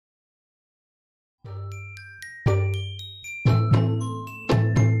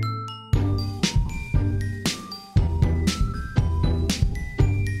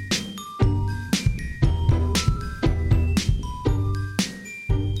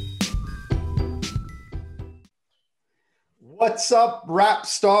What's up, rap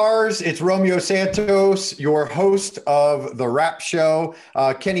stars? It's Romeo Santos, your host of the Rap Show.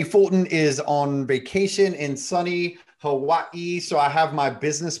 Kenny Fulton is on vacation in sunny Hawaii. So I have my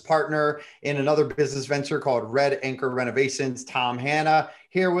business partner in another business venture called Red Anchor Renovations, Tom Hanna,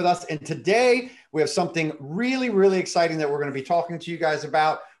 here with us. And today we have something really, really exciting that we're going to be talking to you guys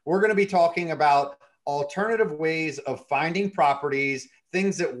about. We're going to be talking about alternative ways of finding properties,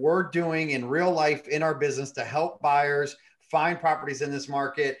 things that we're doing in real life in our business to help buyers find properties in this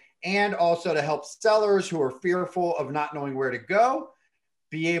market, and also to help sellers who are fearful of not knowing where to go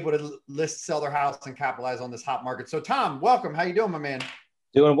be able to sell their house and capitalize on this hot market. So Tom, welcome. How you doing, my man?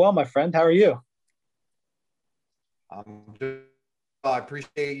 Doing well, my friend. How are you? I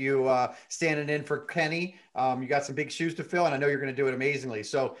appreciate you standing in for Kenny. You got some big shoes to fill, and I know you're going to do it amazingly.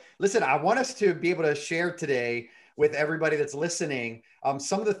 So listen, I want us to be able to share today with everybody that's listening,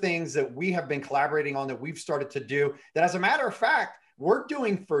 some of the things that we have been collaborating on that we've started to do that, as a matter of fact, we're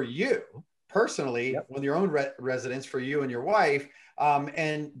doing for you personally, with your own residence for you and your wife.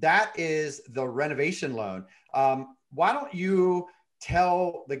 And that is the renovation loan. Why don't you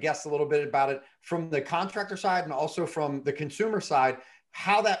tell the guests a little bit about it from the contractor side and also from the consumer side,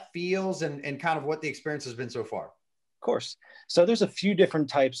 how that feels and kind of what the experience has been so far? Of course. So there's a few different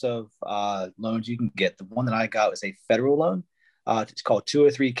types of loans you can get. The one that I got was a federal loan. It's called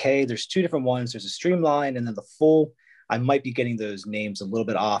 203K. There's two different ones. There's a streamline and then the full. I might be getting those names a little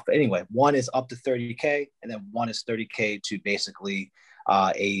bit off. But anyway, one is up to 30K and then one is 30K to basically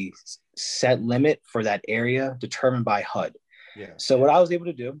a set limit for that area determined by HUD. Yeah. So what I was able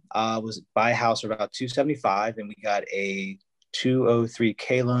to do was buy a house for about 275, and we got a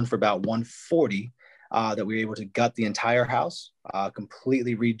 203K loan for about 140. That we were able to gut the entire house,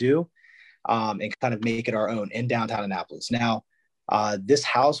 completely redo, and kind of make it our own in downtown Annapolis. Now, this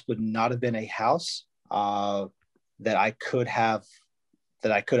house would not have been a house that I could have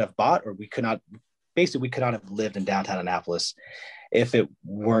bought, or we could not have lived in downtown Annapolis if it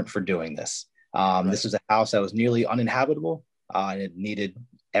weren't for doing this. Right. This was a house that was nearly uninhabitable, and it needed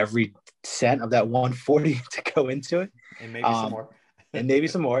every cent of that 140 to go into it, and maybe some more, and maybe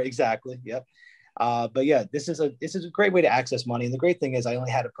some more. Exactly. Yep. But yeah, this is a great way to access money. And the great thing is I only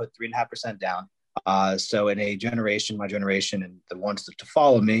had to put 3.5% down. So in my generation and the ones to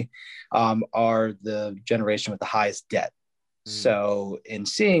follow me are the generation with the highest debt. So in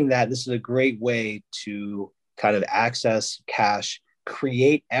seeing that, this is a great way to kind of access cash,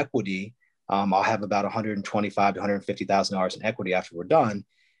 create equity. I'll have about $125,000 to $150,000 in equity after we're done.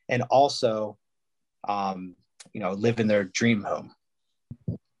 And also, live in their dream home.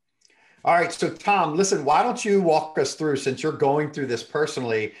 All right. So Tom, listen, why don't you walk us through, since you're going through this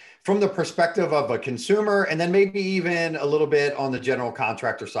personally, from the perspective of a consumer, and then maybe even a little bit on the general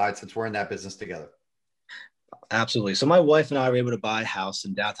contractor side, since we're in that business together. Absolutely. So my wife and I were able to buy a house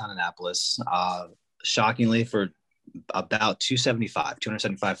in downtown Annapolis, shockingly for about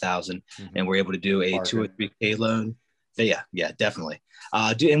 275,000. And we're able to do a 203K loan. Yeah, definitely.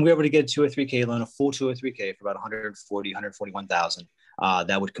 And we were able to get a 203K loan, a full 203K for about 141,000.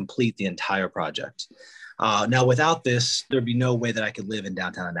 That would complete the entire project. Now, without this, there'd be no way that I could live in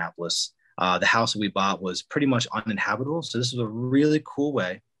downtown Annapolis. The house that we bought was pretty much uninhabitable. So this was a really cool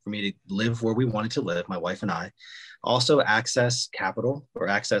way for me to live where we wanted to live, my wife and I. Also access capital, or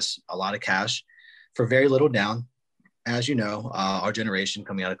access a lot of cash for very little down. As you know, our generation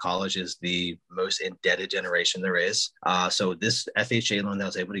coming out of college is the most indebted generation there is. So this FHA loan that I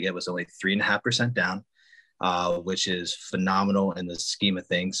was able to get was only 3.5% down. Which is phenomenal in the scheme of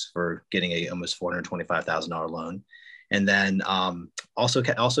things for getting a almost $425,000 loan. And then also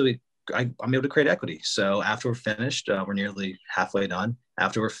I'm able to create equity. So after we're finished, we're nearly halfway done.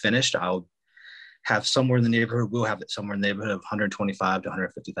 After we're finished, we'll have somewhere in the neighborhood of $125,000 to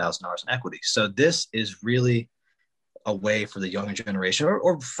 $150,000 in equity. So this is really a way for the younger generation,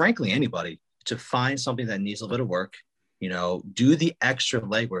 or frankly, anybody, to find something that needs a little work. Do the extra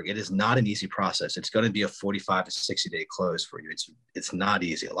legwork. It is not an easy process. It's going to be a 45 to 60-day close for you. It's not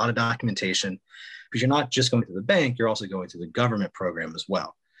easy. A lot of documentation, because you're not just going to the bank, you're also going to the government program as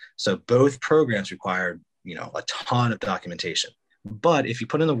well. So both programs require, a ton of documentation. But if you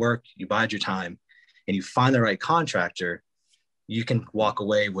put in the work, you bide your time, and you find the right contractor, you can walk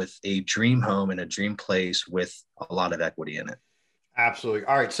away with a dream home and a dream place with a lot of equity in it. Absolutely.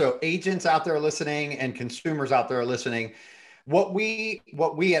 All right. So agents out there listening and consumers out there listening, what we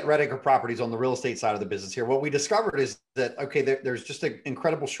at Red Acre Properties on the real estate side of the business here, what we discovered is that, okay, there's just an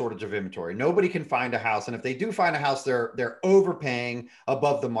incredible shortage of inventory. Nobody can find a house. And if they do find a house, they're overpaying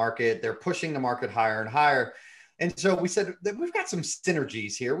above the market. They're pushing the market higher and higher. And so we said that we've got some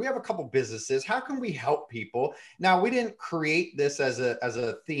synergies here. We have a couple businesses. How can we help people? Now, we didn't create this as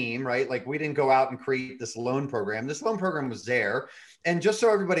a theme, right? Like we didn't go out and create this loan program. This loan program was there. And just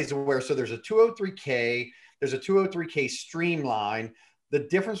so everybody's aware, so there's a 203K, there's a 203K streamline. The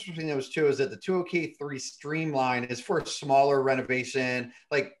difference between those two is that the 203 streamline is for a smaller renovation,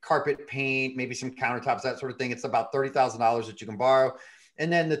 like carpet paint, maybe some countertops, that sort of thing. It's about $30,000 that you can borrow.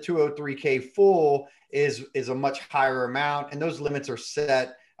 And then the 203K full is a much higher amount. And those limits are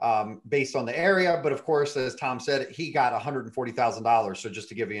set based on the area. But of course, as Tom said, he got $140,000. So just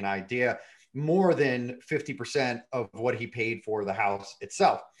to give you an idea, more than 50% of what he paid for the house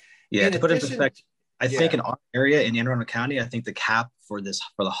itself. Yeah, to put it in perspective, I think in our area in Anne Arundel County, I think the cap for the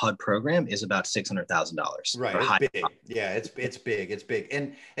HUD program is about $600,000. Right, it's big. Yeah, it's big. It's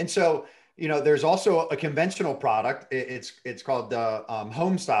big. And so, you know, there's also a conventional product. It's called the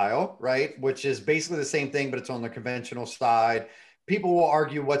home style, right? Which is basically the same thing, but it's on the conventional side. People will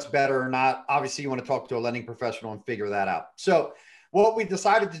argue what's better or not. Obviously, you want to talk to a lending professional and figure that out. So what we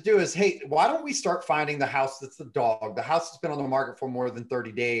decided to do is, hey, why don't we start finding the house that's the dog, the house that's been on the market for more than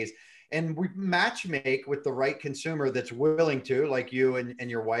 30 days, and we match make with the right consumer that's willing to, like you and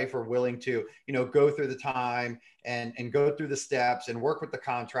your wife are willing to, you know, go through the time and go through the steps and work with the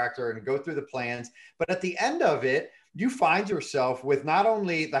contractor and go through the plans. But at the end of it, you find yourself with not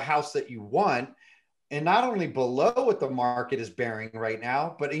only the house that you want and not only below what the market is bearing right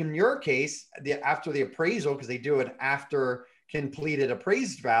now, but in your case, after the appraisal, because they do it after completed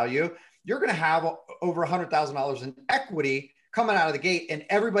appraised value, you're going to have over $100,000 in equity coming out of the gate, and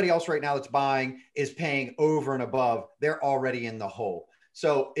everybody else right now that's buying is paying over and above. They're already in the hole.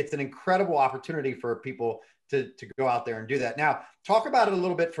 So it's an incredible opportunity for people to go out there and do that. Now, talk about it a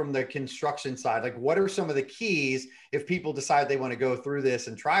little bit from the construction side. Like, what are some of the keys if people decide they want to go through this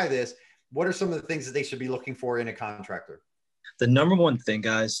and try this? What are some of the things that they should be looking for in a contractor? The number one thing,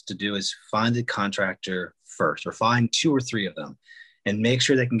 guys, to do is find the contractor first, or find 2 or 3 of them, and make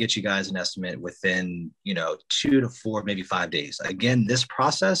sure they can get you guys an estimate within, 2 to 4, maybe 5 days. Again, this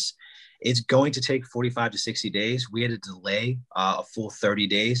process, it's going to take 45 to 60 days. We had to delay a full 30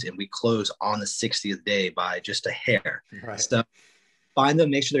 days, and we close on the 60th day by just a hair. Right. So find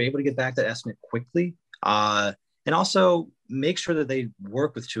them, make sure they're able to get back that estimate quickly. And also make sure that they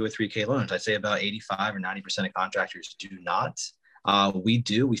work with 2 or 3K loans. I'd say about 85 or 90% of contractors do not. We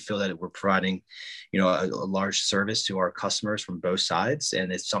do. We feel that we're providing, a large service to our customers from both sides,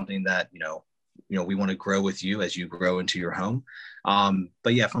 and it's something that we want to grow with you as you grow into your home.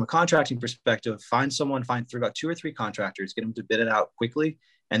 But yeah, from a contracting perspective, find 2 or 3 contractors, get them to bid it out quickly,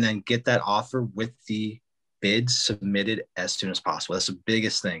 and then get that offer with the bids submitted as soon as possible. That's the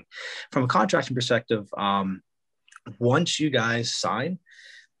biggest thing. From a contracting perspective, once you guys sign,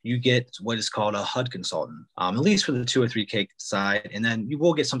 you get what is called a HUD consultant, at least for the 2 or 3K side. And then you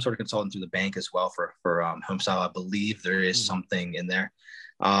will get some sort of consultant through the bank as well for home style. I believe there is something in there.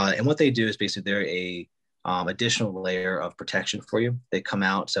 And what they do is basically they're a additional layer of protection for you. They come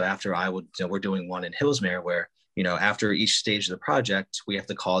out. So after we're doing one in Hillsmere where, after each stage of the project, we have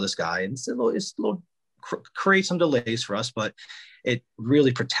to call this guy, and it's a little create some delays for us, but it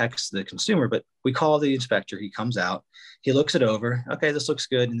really protects the consumer. But we call the inspector, he comes out, he looks it over. Okay, this looks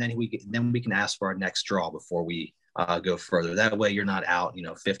good. And then we can ask for our next draw before we go further. That way you're not out,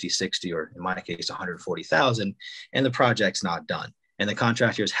 50, 60, or in my case, 140,000, and the project's not done. And the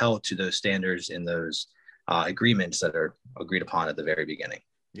contractor is held to those standards and those agreements that are agreed upon at the very beginning.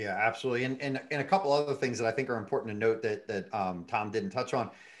 Yeah, absolutely. And a couple other things that I think are important to note that Tom didn't touch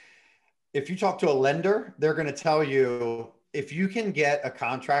on. If you talk to a lender, they're going to tell you, if you can get a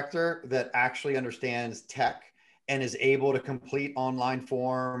contractor that actually understands tech and is able to complete online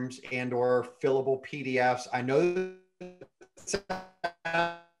forms and or fillable PDFs. I know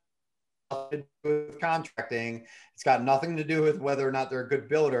with contracting, it's got nothing to do with whether or not they're a good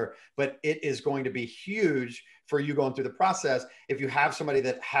builder, but it is going to be huge for you going through the process if you have somebody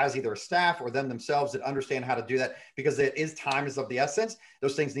that has either a staff or them themselves that understand how to do that, because time is of the essence.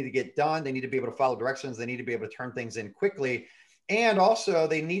 Those things need to get done. They need to be able to follow directions. They need to be able to turn things in quickly. And also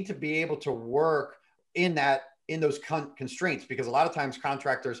they need to be able to work in those constraints, because a lot of times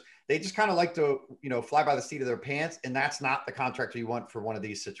contractors, they just kind of like to, fly by the seat of their pants. And that's not the contractor you want for one of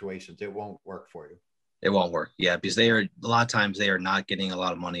these situations. It won't work for you. It won't work. Yeah, because a lot of times they are not getting a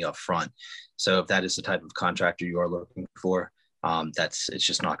lot of money up front. So if that is the type of contractor you are looking for, it's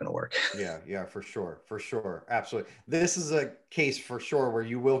just not going to work. Yeah, for sure. Absolutely. This is a case for sure where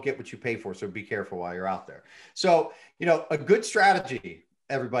you will get what you pay for. So be careful while you're out there. So, a good strategy,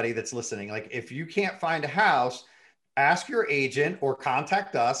 everybody that's listening, like if you can't find a house, ask your agent or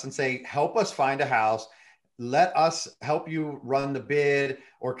contact us and say, help us find a house. let us help you run the bid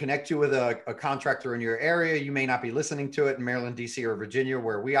or connect you with a contractor in your area. You may not be listening to it in Maryland, DC, or Virginia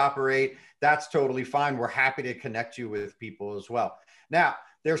where we operate. That's totally fine. We're happy to connect you with people as well. Now,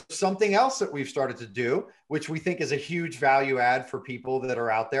 there's something else that we've started to do, which we think is a huge value add for people that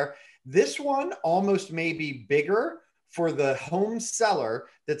are out there. This one almost may be bigger for the home seller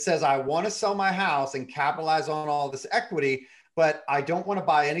that says, I want to sell my house and capitalize on all this equity, but I don't want to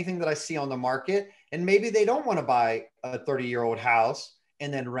buy anything that I see on the market. And maybe they don't want to buy a 30-year-old house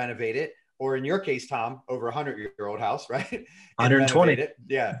and then renovate it. Or in your case, Tom, over a 100-year-old house, right? And 120. renovate it.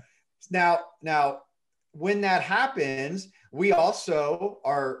 Yeah. Now, when that happens, we also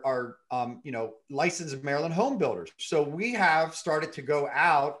are licensed Maryland home builders. So we have started to go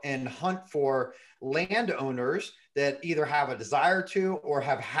out and hunt for landowners that either have a desire to or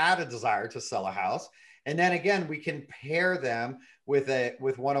have had a desire to sell a house. And then again, we can pair them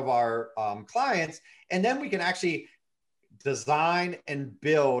with one of our clients, and then we can actually design and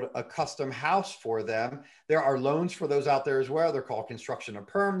build a custom house for them. There are loans for those out there as well. They're called construction and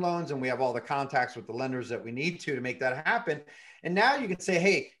perm loans, and we have all the contacts with the lenders that we need to make that happen. And now you can say,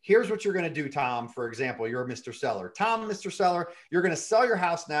 hey, here's what you're going to do, Tom. For example, you're Mr. Seller. Tom, Mr. Seller, you're going to sell your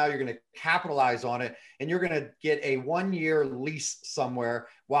house now. You're going to capitalize on it, and you're going to get a 1-year lease somewhere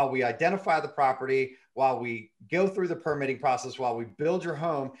while we identify the property, while we go through the permitting process, while we build your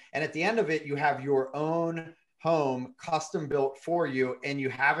home. And at the end of it, you have your own home custom built for you, and you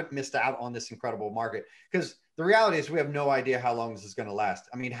haven't missed out on this incredible market. Because the reality is we have no idea how long this is going to last.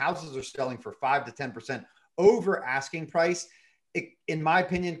 I mean, houses are selling for 5 to 10% over asking price. It, in my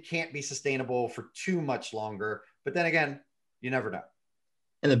opinion, can't be sustainable for too much longer. But then again, you never know.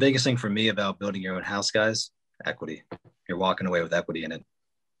 And the biggest thing for me about building your own house, guys, equity. You're walking away with equity in it.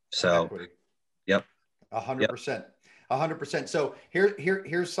 So, equity. Yep. 100%. 100%. So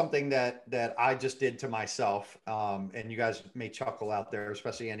here's something that I just did to myself. And you guys may chuckle out there,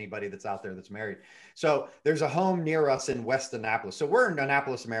 especially anybody that's out there that's married. So there's a home near us in West Annapolis. So we're in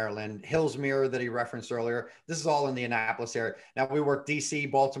Annapolis, Maryland, Hillsmere that he referenced earlier. This is all in the Annapolis area. Now we work DC,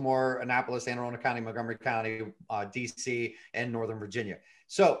 Baltimore, Annapolis, Anne Arundel County, Montgomery County, DC, and Northern Virginia.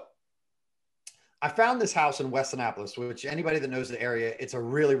 So I found this house in West Annapolis, which anybody that knows the area, it's a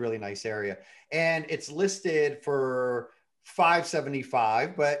really, really nice area. And it's listed for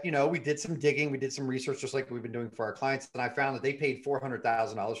 $575, but we did some digging, we did some research, just like we've been doing for our clients. And I found that they paid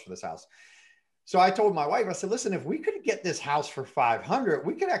 $400,000 for this house. So I told my wife, I said, listen, if we could get this house for 500,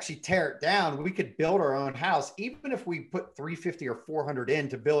 we could actually tear it down. We could build our own house. Even if we put 350 or 400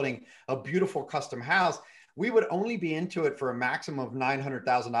 into building a beautiful custom house, we would only be into it for a maximum of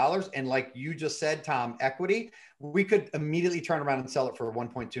 $900,000. And like you just said, Tom, equity, we could immediately turn around and sell it for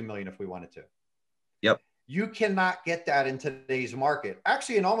 1.2 million if we wanted to. Yep. You cannot get that in today's market.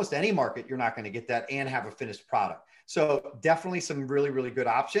 Actually, in almost any market, you're not going to get that and have a finished product. So definitely some really, really good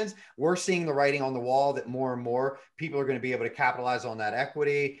options. We're seeing the writing on the wall that more and more people are going to be able to capitalize on that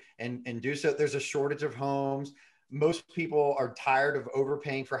equity and do so. There's a shortage of homes. Most people are tired of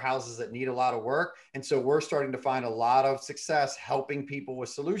overpaying for houses that need a lot of work. And so we're starting to find a lot of success helping people with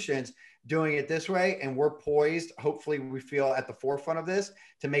solutions doing it this way. And we're poised, hopefully we feel at the forefront of this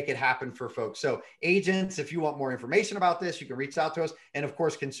to make it happen for folks. So agents, if you want more information about this, you can reach out to us. And of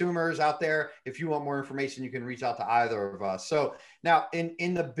course, consumers out there, if you want more information, you can reach out to either of us. So now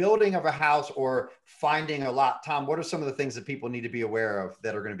in the building of a house or finding a lot, Tom, what are some of the things that people need to be aware of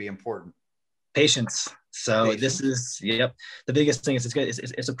that are going to be important? Patience. So this is, the biggest thing is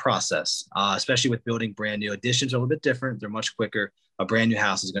it's a process, especially with building brand new. Additions are a little bit different. They're much quicker. A brand new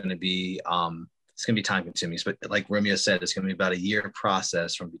house is going to be, it's going to be time consuming. But like Romeo said, it's going to be about a year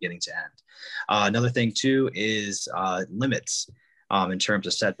process from beginning to end. Another thing too is limits in terms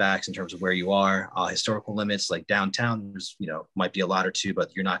of setbacks, in terms of where you are, historical limits like downtown, there's, might be a lot or two,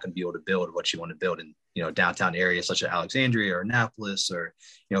 but you're not going to be able to build what you want to build in, downtown areas such as Alexandria or Annapolis or,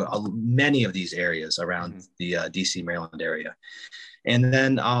 many of these areas around the DC, Maryland area. And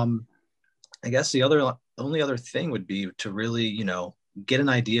then I guess the only other thing would be to really, get an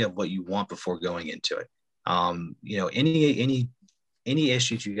idea of what you want before going into it. Any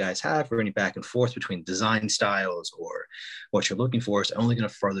issues you guys have or any back and forth between design styles or what you're looking for is only going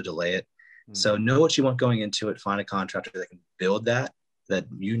to further delay it. So know what you want going into it. Find a contractor that can build that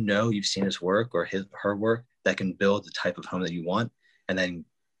you've seen his work or her work that can build the type of home that you want, and then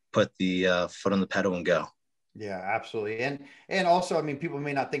put the foot on the pedal and go. Yeah, absolutely. And also, I mean, people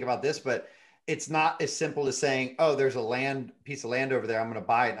may not think about this, but it's not as simple as saying, oh, there's a piece of land over there. I'm going to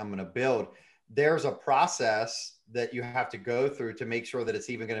buy it. I'm going to build. there's a process that you have to go through to make sure that it's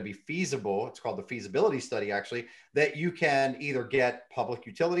even going to be feasible. It's called the feasibility study, actually, that you can either get public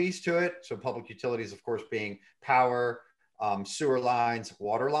utilities to it. So public utilities, of course, being power, sewer lines,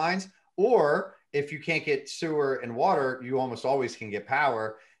 water lines, or if you can't get sewer and water, you almost always can get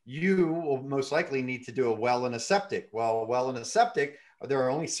power. You will most likely need to do a well and a septic. Well, a well and a septic, there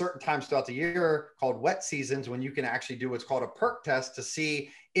are only certain times throughout the year called wet seasons when you can actually do what's called a perk test to see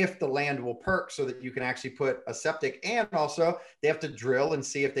if the land will perk so that you can actually put a septic. And also they have to drill and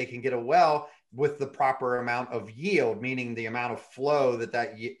see if they can get a well with the proper amount of yield, meaning the amount of flow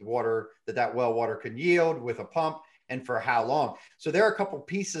that well water can yield with a pump, and for how long. So there are a couple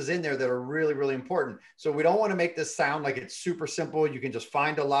pieces in there that are really, really important. So we don't want to make this sound like it's super simple. You can just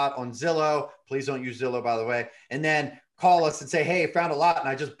find a lot on Zillow. Please don't use Zillow, by the way. And then call us and say, hey, I found a lot and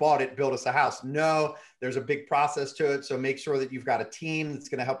I just bought it, build us a house. No, there's a big process to it. So make sure that you've got a team that's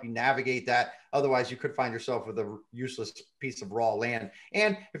going to help you navigate that. Otherwise, you could find yourself with a useless piece of raw land.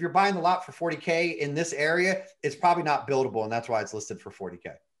 And if you're buying the lot for 40K in this area, it's probably not buildable. And that's why it's listed for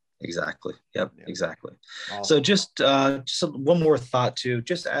 40K. Exactly. Yep. Exactly. Awesome. So just one more thought too,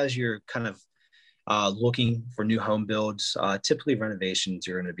 just as you're kind of looking for new home builds, typically renovations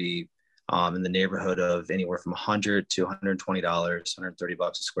are going to be in the neighborhood of anywhere from $100 to $120, $130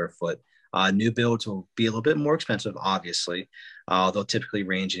 a square foot. New builds will be a little bit more expensive, obviously. They'll typically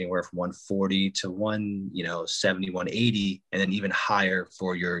range anywhere from 140 to 170, 180, and then even higher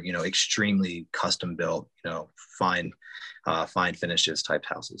for your, extremely custom built, fine finishes type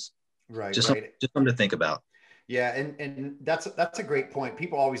houses. Right. Just something to think about. Yeah, and that's a great point.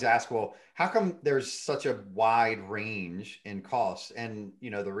 People always ask, well, how come there's such a wide range in costs? And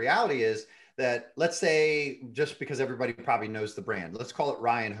the reality is that, let's say, just because everybody probably knows the brand, let's call it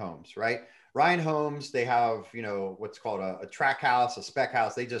Ryan Homes, right? Ryan Homes, they have what's called a track house, a spec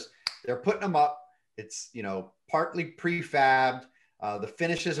house. They're putting them up. It's partly prefabbed. The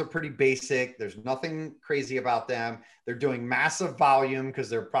finishes are pretty basic. There's nothing crazy about them. They're doing massive volume because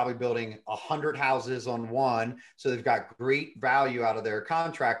they're probably building 100 houses on one. So they've got great value out of their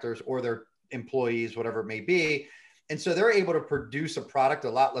contractors or their employees, whatever it may be. And so they're able to produce a product a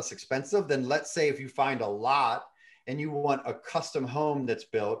lot less expensive than, let's say, if you find a lot and you want a custom home that's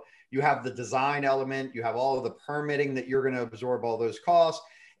built, you have the design element, you have all of the permitting that you're going to absorb all those costs.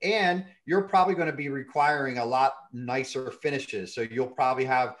 And you're probably going to be requiring a lot nicer finishes. So you'll probably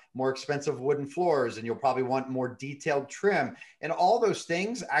have more expensive wooden floors and you'll probably want more detailed trim. And all those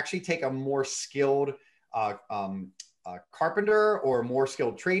things actually take a more skilled carpenter or a more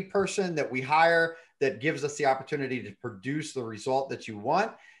skilled trade person that we hire that gives us the opportunity to produce the result that you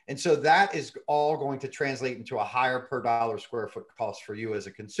want. And so that is all going to translate into a higher per dollar square foot cost for you as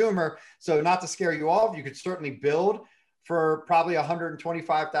a consumer. So not to scare you off, you could certainly build for probably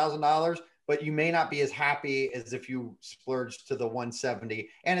 $125,000, but you may not be as happy as if you splurged to the 170.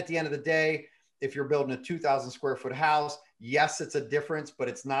 And at the end of the day, if you're building a 2,000 square foot house, yes, it's a difference, but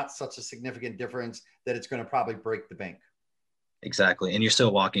it's not such a significant difference that it's going to probably break the bank. Exactly. And you're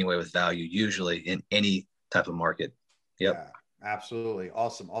still walking away with value usually in any type of market. Yep. Yeah, absolutely.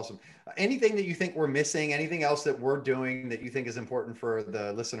 Awesome. Anything that you think we're missing, anything else that we're doing that you think is important for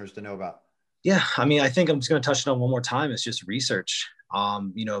the listeners to know about? Yeah, I mean, I think I'm just going to touch it on one more time. It's just research.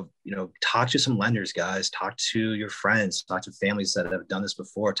 Talk to some lenders, guys. Talk to your friends. Talk to families that have done this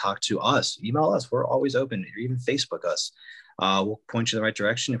before. Talk to us. Email us. We're always open. Or even Facebook us. We'll point you in the right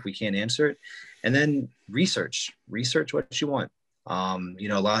direction if we can't answer it. And then research what you want. A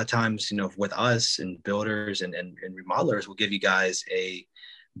lot of times, with us and builders and remodelers, we'll give you guys a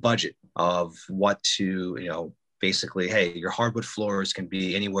budget of what to, basically, hey, your hardwood floors can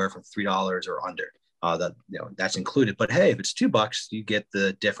be anywhere from $3 or under. That's included. But hey, if it's $2, you get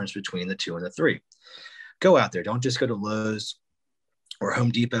the difference between the 2 and the 3. Go out there. Don't just go to Lowe's or Home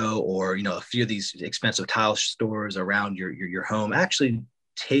Depot or a few of these expensive tile stores around your home. Actually,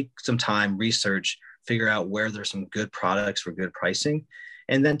 take some time, research, figure out where there's some good products for good pricing,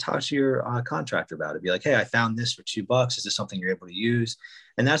 and then talk to your contractor about it. Be like, hey, I found this for $2. Is this something you're able to use?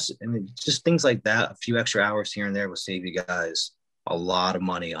 And just things like that. A few extra hours here and there will save you guys a lot of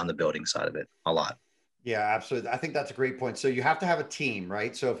money on the building side of it. A lot. Yeah, absolutely. I think that's a great point. So you have to have a team,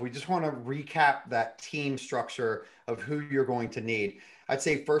 right? So if we just want to recap that team structure of who you're going to need, I'd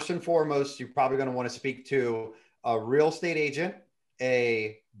say first and foremost, you're probably going to want to speak to a real estate agent,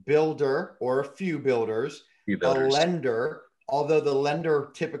 a builder or a few builders, a lender, although the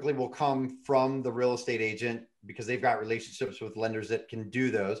lender typically will come from the real estate agent because they've got relationships with lenders that can do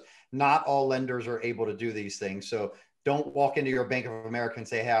those. Not all lenders are able to do these things. So Don't walk into your Bank of America and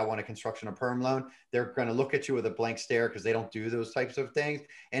say, hey, I want a construction or perm loan. They're going to look at you with a blank stare because they don't do those types of things.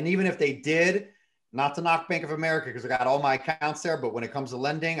 And even if they did, not to knock Bank of America because I got all my accounts there, but when it comes to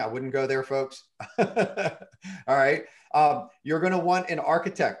lending, I wouldn't go there, folks. All right. You're going to want an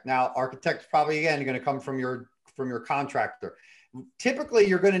architect. Now, architect's probably, again, going to come from your contractor. Typically,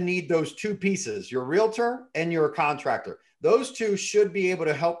 you're going to need those two pieces, your realtor and your contractor. Those two should be able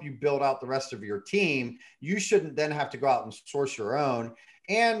to help you build out the rest of your team. You shouldn't then have to go out and source your own.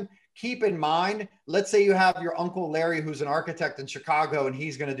 And keep in mind, let's say you have your Uncle Larry, who's an architect in Chicago, and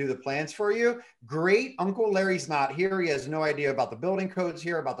he's going to do the plans for you. Great. Uncle Larry's not here. He has no idea about the building codes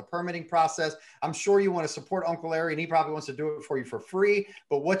here, about the permitting process. I'm sure you want to support Uncle Larry, and he probably wants to do it for you for free.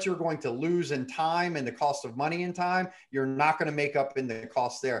 But what you're going to lose in time and the cost of money in time, you're not going to make up in the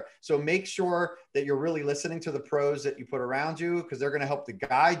cost there. So make sure that you're really listening to the pros that you put around you, because they're going to help to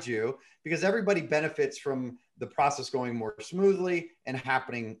guide you, because everybody benefits from the process going more smoothly and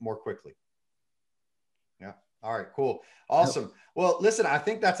happening more quickly. Yeah. All right, cool. Awesome. Well, listen, I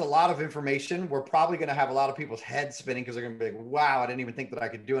think that's a lot of information. We're probably going to have a lot of people's heads spinning because they're going to be like, wow, I didn't even think that I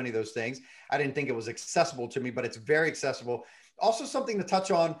could do any of those things. I didn't think it was accessible to me, but it's very accessible. Also, something to touch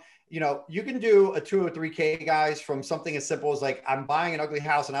on, you can do a 203K, guys, from something as simple as like, I'm buying an ugly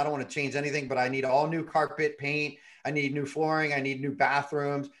house and I don't want to change anything, but I need all new carpet, paint. I need new flooring. I need new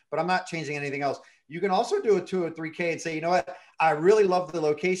bathrooms, but I'm not changing anything else. You can also do a 203K and say, you know what, I really love the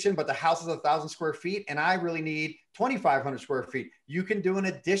location, but the house is 1,000 square feet and I really need 2,500 square feet. You can do an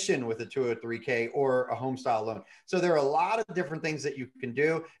addition with a 203K or a home style loan. So there are a lot of different things that you can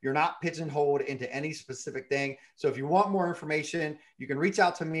do. You're not pigeonholed into any specific thing. So if you want more information, you can reach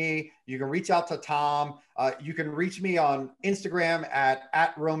out to me. You can reach out to Tom. You can reach me on Instagram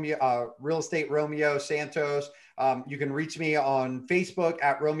at Romeo, Real Estate Romeo Santos. You can reach me on Facebook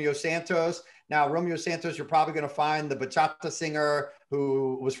at Romeo Santos. Now, Romeo Santos, you're probably going to find the bachata singer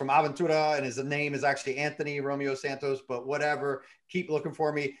who was from Aventura, and his name is actually Anthony Romeo Santos, but whatever, keep looking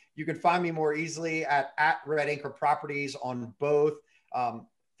for me. You can find me more easily at Red Anchor Properties on both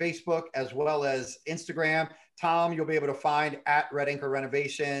Facebook as well as Instagram. Tom, you'll be able to find at Red Anchor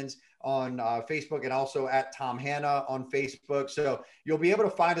Renovations on Facebook, and also at Tom Hanna on Facebook. So you'll be able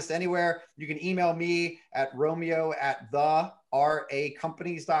to find us anywhere. You can email me at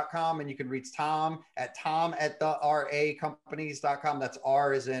romeo@the-racompanies.com, and you can reach Tom at the-racompanies.com. That's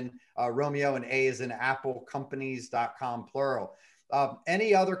R as in Romeo and A as in Apple, companies.com, plural.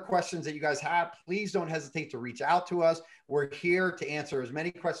 Any other questions that you guys have, please don't hesitate to reach out to us. We're here to answer as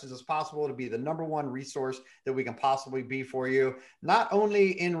many questions as possible, to be the #1 resource that we can possibly be for you, not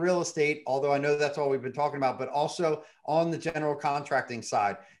only in real estate, although I know that's all we've been talking about, but also on the general contracting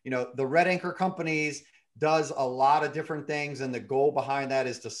side. The Red Anchor Companies does a lot of different things, and the goal behind that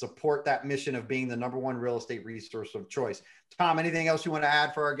is to support that mission of being the #1 real estate resource of choice. Tom, anything else you want to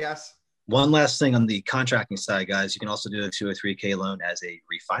add for our guests? One last thing on the contracting side, guys, you can also do a 203K loan as a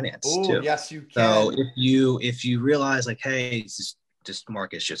refinance too. Yes, you can. So if you realize like, hey, this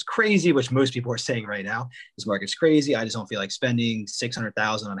market's just crazy, which most people are saying right now, this market's crazy. I just don't feel like spending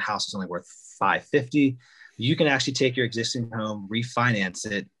 $600,000 on a house that's only worth $550. You can actually take your existing home, refinance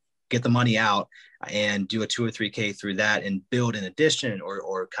it, get the money out, and do a 203K through that, and build an addition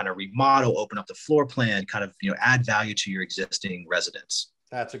or kind of remodel, open up the floor plan, kind of add value to your existing residence.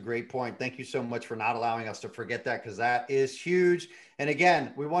 That's a great point. Thank you so much for not allowing us to forget that, because that is huge. And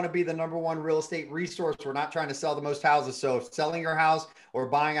again, we want to be the #1 real estate resource. We're not trying to sell the most houses. So if selling your house or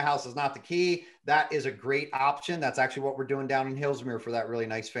buying a house is not the key, that is a great option. That's actually what we're doing down in Hillsmere for that really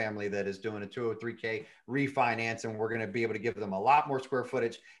nice family that is doing a 203K refinance. And we're going to be able to give them a lot more square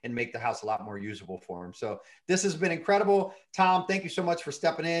footage and make the house a lot more usable for them. So this has been incredible. Tom, thank you so much for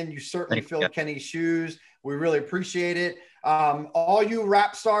stepping in. You certainly filled Kenny's shoes. We really appreciate it. All you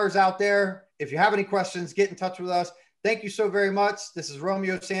rap stars out there, if you have any questions, get in touch with us. Thank you so very much. This is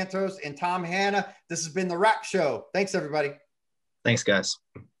Romeo Santos and Tom Hanna. This has been The R.A.P Show. Thanks, everybody. Thanks, guys.